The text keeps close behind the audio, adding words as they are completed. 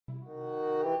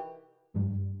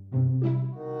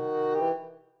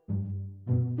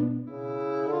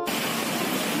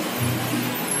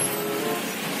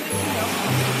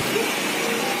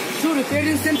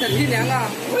training center hi langa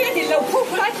ui ni lo phu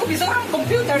lai ko Mizoram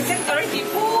Computer Centre hi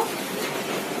phu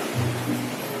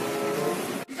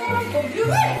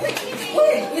computer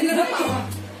ui in na pa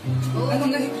ano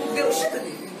na de o shit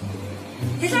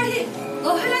ni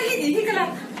hala hi ni kala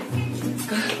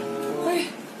ui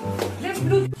let's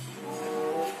blue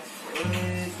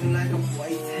lai ko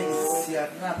white taste ya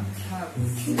na tha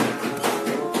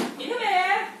ini me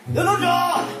lo lo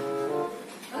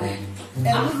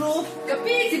Hello.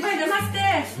 Kapiti pai namaste.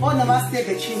 Oh namaste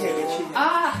ke chi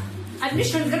hai.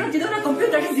 Admission karo di na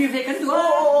computer hi zirte kan tu.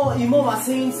 Oh emaw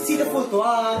masing see the photo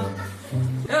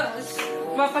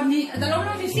Wa pani dalawang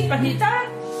na si panita.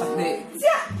 patne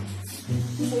Sia.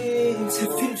 se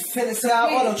fit fet sa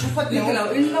lo chupat ni ni lo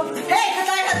in lo hey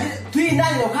katai ka tui na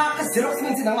lo ha ka xerox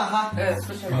min sin ma ha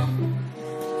special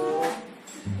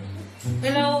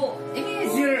Hello, ini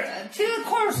zir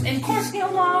course ni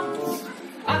ma.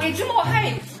 Ke cuma hai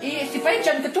si pai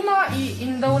jan ke cuma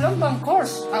in dalam bang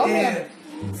course.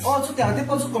 Oh so tiang te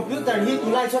pon su computer hi tu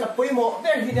lai cho la poi mo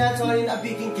ver hi na cho in a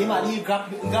baking game ali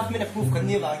government approve kan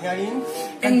ni ba hiarin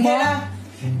kan hela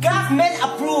government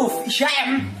approve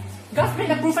sham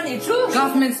Government approve ni tu.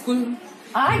 government school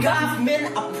government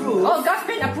approve Oh,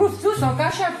 government approve tu so ka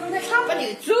sha approve na kha ni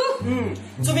tu.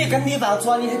 so mi kan ni ba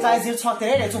cho ni he tai zirchhuak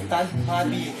te le chuk tan ma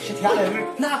bi shi thia le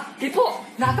Na, tipo,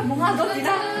 na ka bunga do ni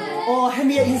na. oh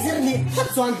hemi in zir ni chat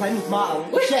chuan ban ma ang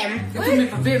sham cái tụi mình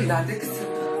phải về đã đấy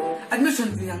admission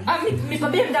tiền Mi pa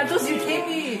bem da tu zirte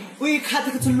mi. ui kha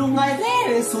te chu lungai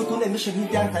le su tu le mission hi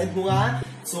tiang thai bunga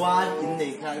chuan in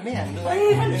nei kha me an lu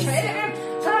Ui, man chere em.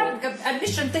 Kan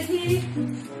admission te hi.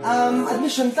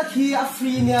 admission tak hi a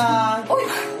free nya Ui.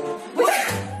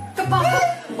 Kapa.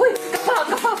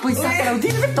 Puisa ka raw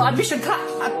din to admission ka.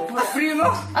 free mo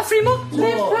Free mo.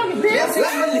 yes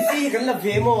man li free kan la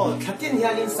ve mo thatin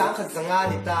hianin sang khat zanga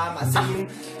ni ta ma sin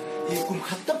i kum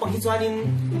khat ta pang hi chuanin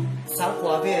sang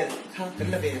kwa ve kha kan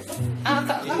la ve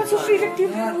Ka su free lek ti.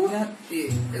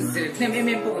 nem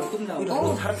em po tum đâu ui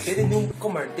lo har de nu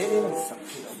commer de man sak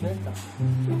ki me ta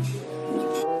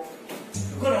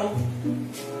ko ro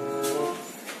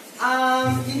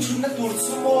in chun na tur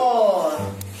su mo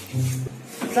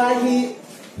lai hi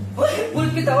ul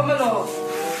pi taw ma lo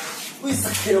ui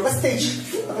sak hero ka stage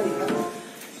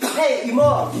hey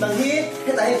emaw nang hi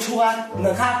he ta he chuan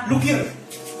nang kha lukir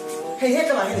hey he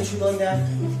ta ma he chu don ya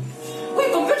Ui,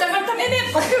 computer kan tam em.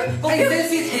 ai del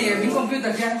si thì mình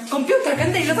computer kia Computer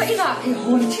kan dei la ba ina.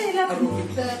 Hon che la.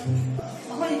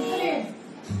 Oi, kare.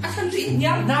 Asan tu in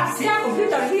yang da sia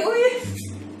computer hi ui.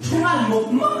 chuan một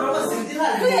ma ro ka sin ti la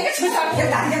Ui, cái chuyện sao cái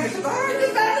đàn cái chuyện đó.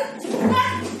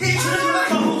 cái chu na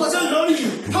ka mu ka so lo ni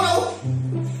hello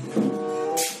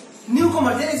new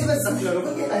commer de se ka sak lo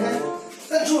ka ke ta ha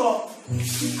ta chu ro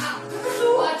Cái su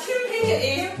à thiên hi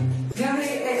em. em đi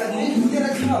em là ni de na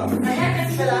ki no Ai ha cái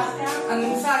se la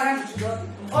anh xa em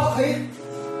okay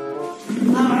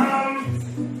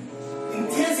in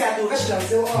thiên sia tu ka shi lang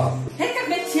se o Hết các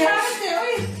bên chia thế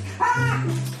ui.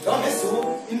 đó mẹ số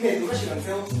in mẹ tu ka shi lang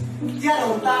se o dia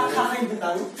lo ta kha hai bu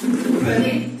tang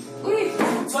Ui.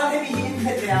 chuan he mi in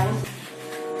he liang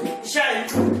shai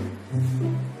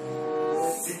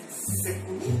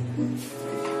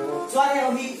chuan he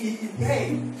mi hey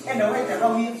em đâu hay ta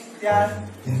mi ya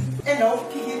em đâu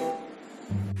ki ki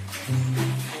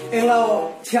em lo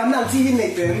thiam nang chi hin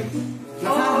nei tem na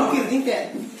ha lu ki ding te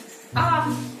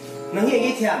nang ye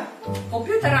gi thiam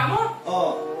Computer amo.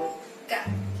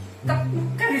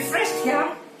 Ka refresh thiam.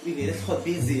 vì thế thật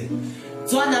busy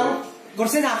chuan nang gor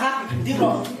se na kha di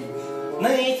ro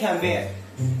nang ye thiam ve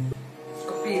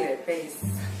copy để paste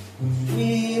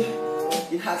vì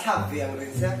in ha thap ve ang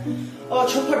ren se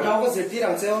chopper dog ko zirti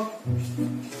rang cheo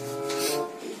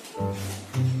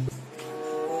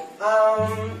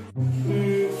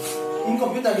in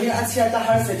computer hi a chia ta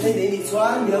har se nei ni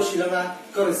chuan mi lo shilanga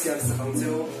ko ro siam sa khang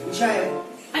cheo chai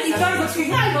Anh cho một chuyến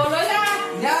này rồi đấy ra.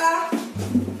 dạ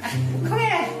Không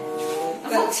nghe.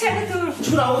 Không xem cái từ.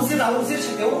 chu lao se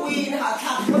che de ui in ha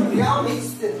thap ko ya mi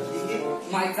ste di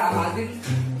mai cả mà đi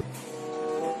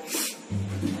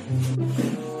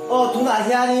tu na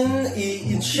hianin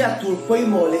in share tur poi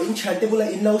mo le in chat table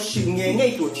in lo shin nge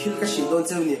ngei tu thil ka shin don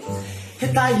cheu ni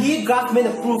hetai hi government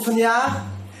approve nya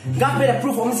government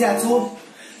approve om sia chu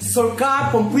sarkar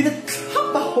pompuina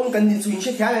thapa hong kan ni chu in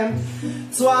she thiam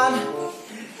chuan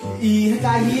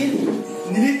hetai hi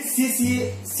nilit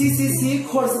CCC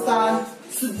course tan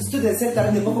student center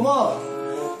ni ko mo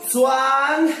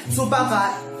chuan chu bakah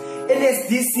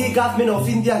NSDC government of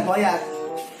India hoya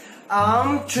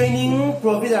training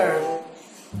provider.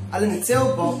 Alam ni ceo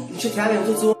bawk in che thiam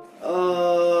tu chu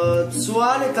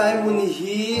Suan kai muni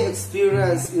hi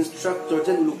experience instructor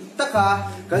jen uluk taka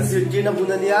kan zirtirna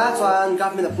bunania chuan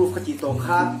government approve ka ti to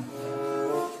kha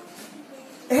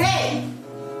hey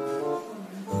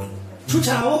chu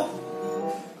chao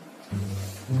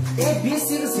ABC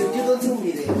ka zirtir don chung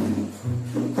mi le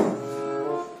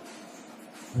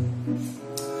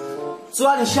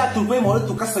chuan sha tu poi mo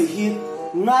tu ka soi hi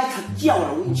ngai kha kiao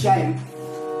lo in cha em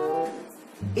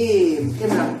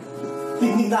na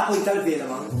picnic na ko ital ve la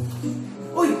mang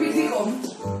ôi picnic ông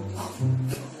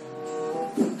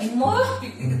anh mới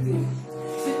picnic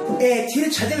cái thiếu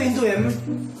찾아 윈도 em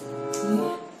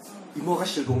이모가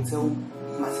실공채우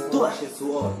맛이 또 아시겠어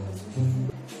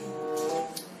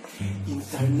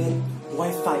인터넷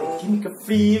와이파이 기니까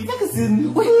프리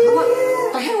백슨 ui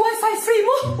phải hay wifi free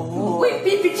mo ui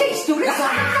bị change tu đấy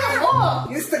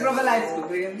Instagram live của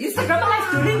tôi Instagram live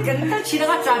tu link kan chỉ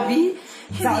là chabi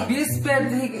chả biết spend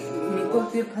thì mình có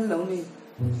tiếp hay lâu này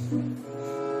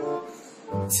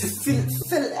필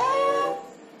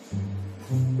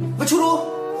맞추로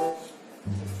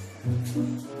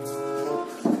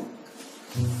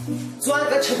좋아하는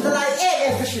거 천달라이 에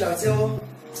하시라죠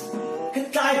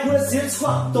그까이 보는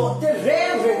zirchhuak 또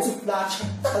때레 죽나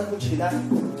찾다간 붙이나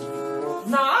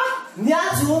na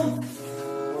냐주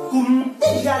kumtin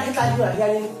hial 그까이 보는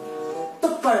hial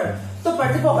똑발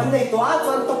ที่บอกกันในตัวจ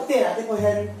นตกเตะที่พอเ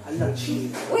ห็นอันหลังชี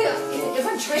ui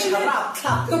even train ฉลาดค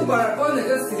รับ tôi bảo con này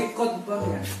cái silicon bao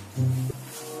nhiêu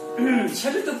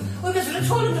재밌다 ui cái chuyện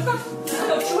chua luôn 잠깐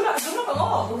chua là chúng nó còn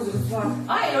ngon tôi rất 좋아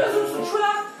ai nói là chua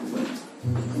là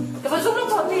cái phần chúng nó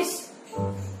còn this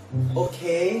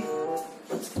오케이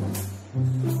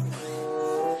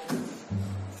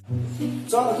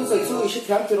저는 그래서 이수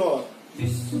 20편 들어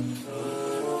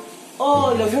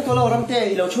이러 생각 돌아오람 때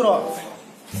이러 추러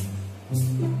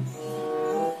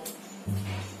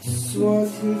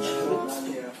수원팀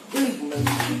잘했어요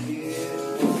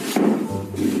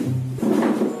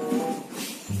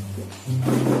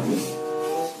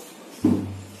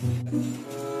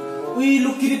ui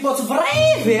lúc kia đi bớt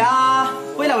vray về à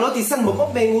bây giờ nó thì sân một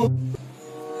bốc bèn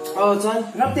John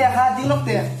lắp tiền ha đi lắp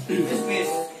tiền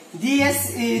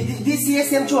DCA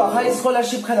Sem-ll hay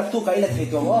scholarship khăn tu cái là thầy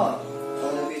tuồng à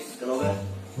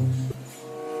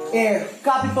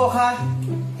copy bawk ha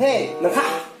hey nè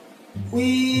ha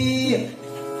ui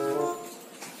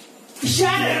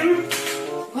Sharon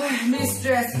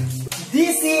mistress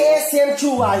DCA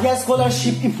Sem-ll hay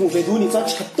scholarship improve về đuôi cho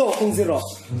chặt to không zero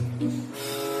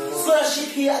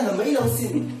scholarship kia là mấy lâu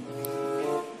xin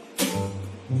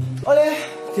ôi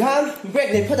thì ham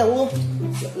break để phát đầu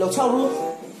lâu sau luôn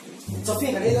cho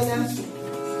phiên cái này đó nha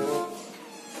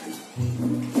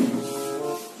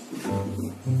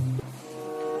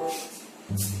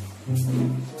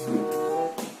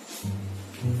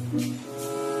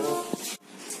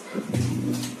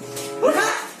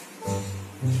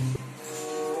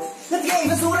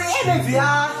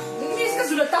야, cái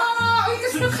chuyện ta cái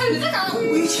chuyện khăn nữa ta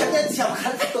ui chả nhận chào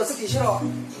khăn cách tổ sức gì chứ rồi,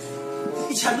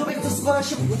 đi chả nuôi bên tôi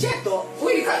scholarship của chết tổ,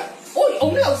 ui cái ui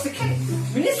ông lão sẽ cái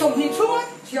mình đi送你出来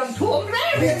想出我们来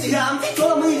bây giờ làm cái chỗ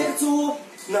là mấy cái chú,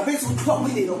 là mấy chú khoang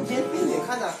mấy cái đồng tiền, mấy người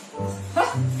khăn à, hả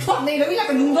khoang này là cái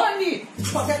cái nung đoan đi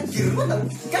khoang cái gì mà đằng,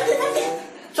 cái gì,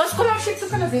 cho scholarship tôi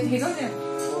cần là về thì đó nè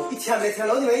đi theo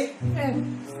lối như vậy.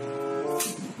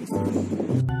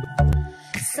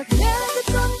 Sắc nét cái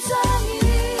tâm trạng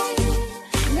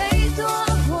ngày toa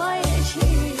hoài chỉ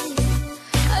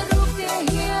ai rút tiền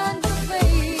hiền được về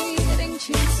đánh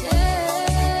chỉ xe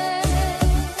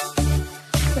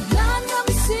và lan ngắm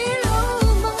xí lâu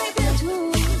mang ai biết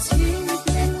thu chỉ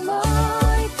nên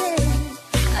mãi tên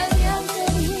anh em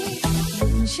đây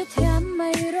đừng chết thêm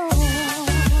mây rồi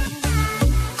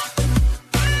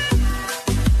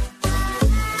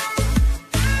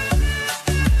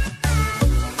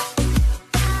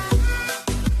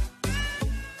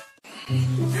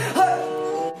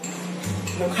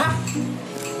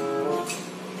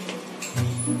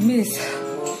miss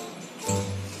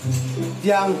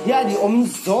Yang ya di om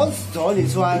zon đi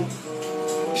xuan,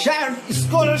 share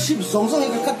scholarship zawng cái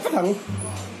cắt phát hàng,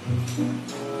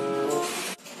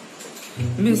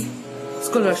 miss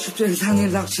scholarship trên 상에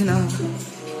락치나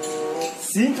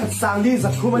xin thật sang đi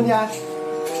giật khu nha,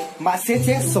 mà sẽ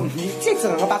tiếng sầm hí chết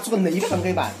rồi nó bắt cho con nấy cái thằng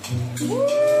cây bản,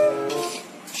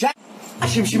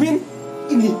 share shim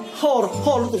ini hor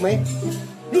lúc tụi mày,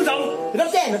 lúc đâu, lúc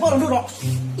đen nó bao lúc đó,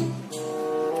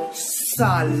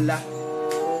 sala.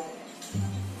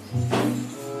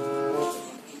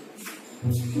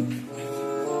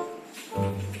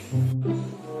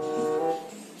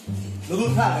 Nó rút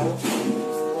ra đâu?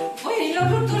 ôi nó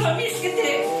rút tôi là miss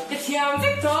cái thiam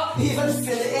vector Đi vẫn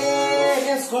phải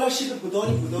em scholarship của tôi.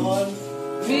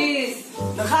 Miss,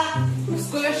 Naka,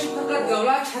 scholarship ka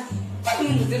gawla chat.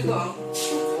 Mudir ko.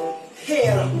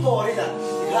 hair horida.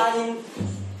 Kanin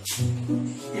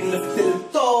in the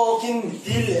talking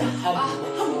deal.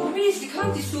 Miss, di kan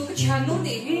di su ka chanu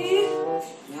di.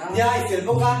 Nya itel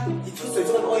boka, itu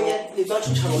sesuatu orang ye, ni tuan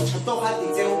cuci orang catok hati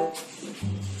jauh.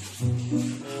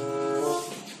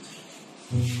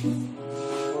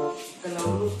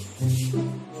 Kalau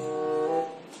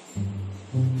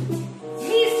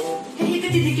Miss, hey, ka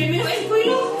di ke mero en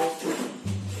kuilo.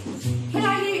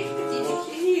 Helai, ka di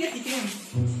ke.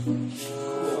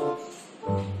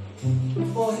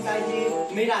 oh tadi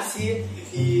merasi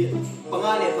di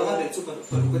pengalih bercukup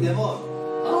berkuda mo.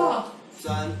 Oh.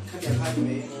 咱看点看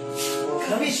没？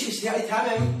可没去写一天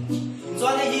没？你说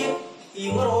那些，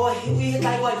我说我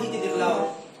带过你的了，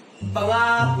把我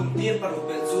本地把路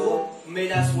边走 ，made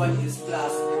us one is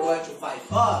plus equal to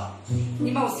 5 啊。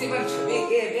 emaw sivan chabe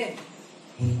ke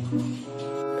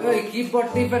oi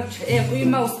keyboard ni ban che ui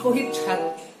mouse ko hit chat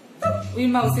ui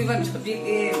mouse sivan chabe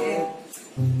ke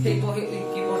hey ko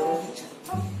keyboard ko hit chat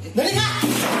哪里看？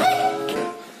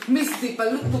 Misty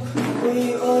palutuk 哎，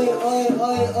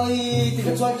这个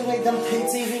转这个咱配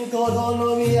置很多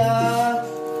糯米啊。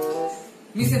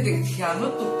 Misty de thiam lo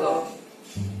tuk to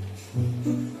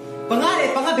把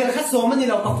我别看什么你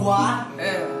了，把瓜。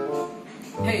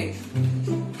 hey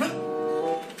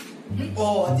哦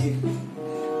的，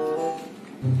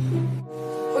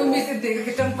 oi Misty de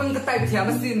ke chang pang ka tai thiam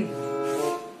sin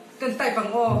kan tai pang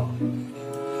o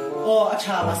哦，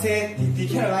查嘛些，你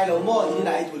看来了么？你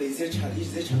来读了一些查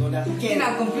多呢？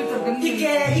 ina computer kan一个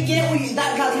我一打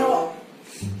开了，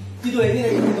你对你那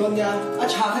个多呢？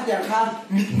查看点看，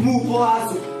木瓜子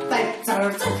带咋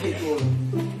再配多了？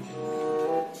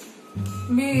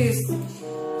 Miss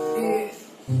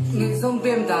ni zong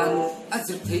dem dan a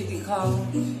zirte ti khang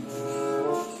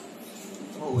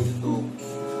我就多。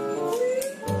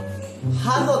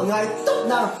韩国爱都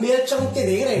拿面整的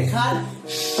那个人看，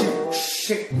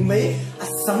食美啊，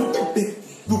生的别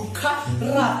不卡，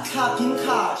ราคาพิน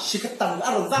ค่าชิคตังอา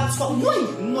รมณ์รักชอบหน่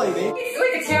อยไหม oi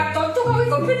ke thiam to tu ko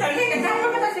computer ni kan ta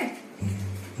ma ta se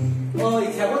โอ้ย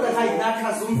แถวว่าแต่ไทยนะค่า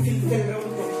ซูมฟิลเตอร์แล้ว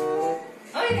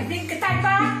oi ka pin ka tai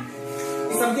pa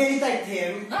สัมเดียที่แต่เท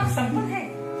ม sam pa hai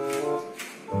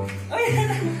oi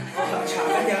ฉาก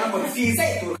กันอย่างหมดฟรีใส่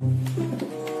ตัว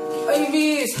oi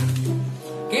Miss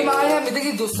ke ma ya mi de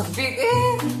ki du sak big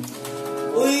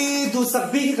อุ้ยดูสัก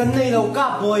บีกันในเรากล้า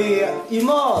บอยอีโ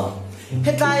ม่เ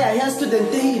ฮ็ดได้อะสตูเดน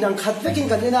ต์ที่นังคัดเวกิน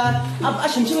กันเนี่ยนะ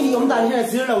ชิมนี่อมดานเนี่ย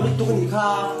เราลิตุกันนี่ค่ะ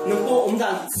นึกว่าอมดา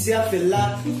นเสียฟิลละ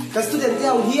กับสตูเดนต์ที่เ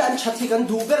อาที่อันชัดที่กัน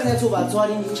ดูเบอร์เนี่ยจูบจวน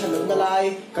นี่ฉันลงได้เลย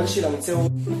กันชิลังเจ้า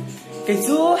กัน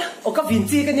จูโอ้กับวิน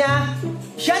จีกันเนี่ย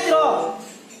ใช่หรอ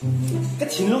กับ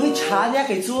ถิ่นลุงให้ช้าเนี่ย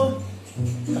กันจู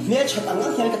กับเนี่ยชัดอันนั้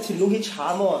นเนี่ยกับถิ่นลุงให้ช้า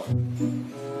หมด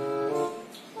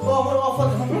โอ้ไม่รู้ว่าฝน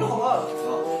ทำไมหรอ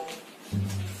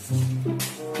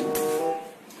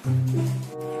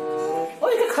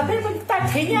oi ka khaber man ta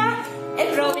thenya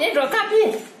ro ka pi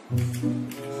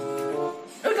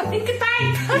oi ka pin ka tai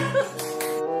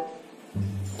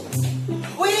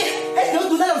喂，哎，你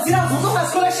读那种资料，从中拿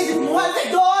出来是个魔幻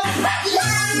太多。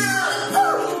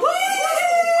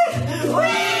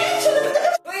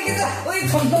oi cái oi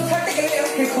thong thong thắt cái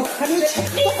cái khóc khăn你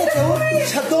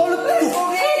吃多了不？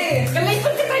 cái lấy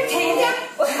phân cái tai thenya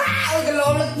oi cái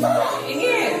lo了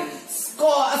nghe 哥，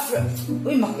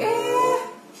 oi mặc nghe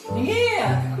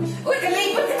oi cái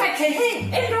lấy phân cái tai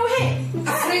thenya ro he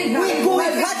喂，我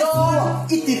看到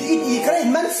一个人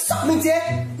蛮少明姐，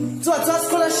做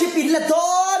scholarship 了多，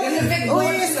喂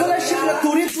scholarship 了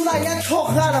多的出来也错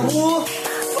下了我。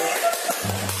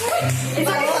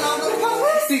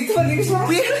行，这个你说，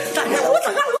别打开我打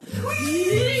开我。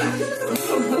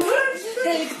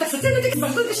但是这个反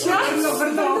正个啥？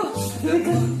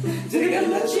这个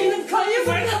去能看一会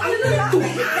儿，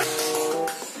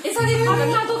你说你看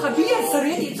那都看毕业生的，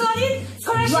你说你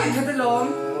scholarship看得拢，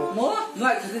么？我看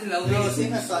得拢。有些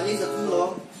看啥意思不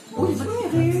咯？我你说都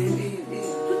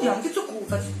讲的做股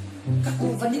份，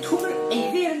股份你图了哎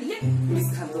别人呢，你是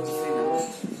看到这些了？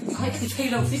还给吹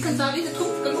了，你看啥？你这图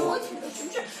跟我听的是不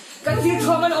是？跟你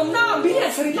说嘛，我们那毕业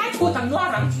生来图当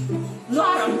乱人，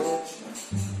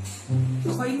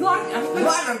可以乱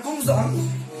人工作。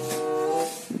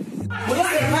我要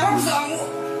给他工作。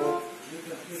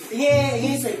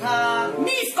耶，水趴。你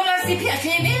过来是骗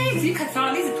钱的，你看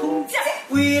啥？你是通假。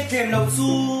喂，点老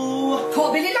猪。托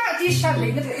别你哪地山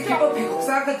里那个一条屁股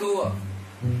啥个多？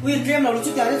喂，点老猪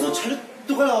点的做吃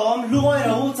都个老，路外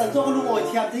老，咱做个路外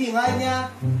贴的应该呢。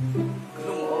路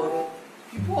外，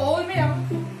你不会没有？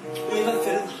喂，那非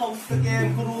常好吃的，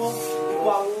不如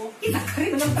光。你咋可以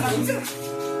那么大子？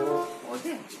我的。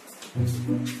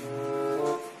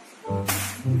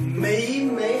mấy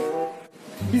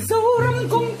Mizoram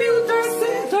Computer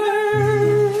Centre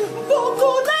vô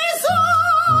cô lấy số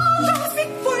trong xích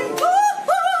phun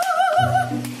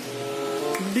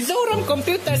Mizoram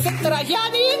Computer Centre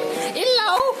hianin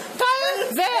ilaw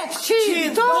kalve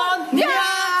chiton nya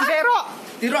zero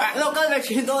Tiro, lo kan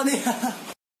vaccine to niya.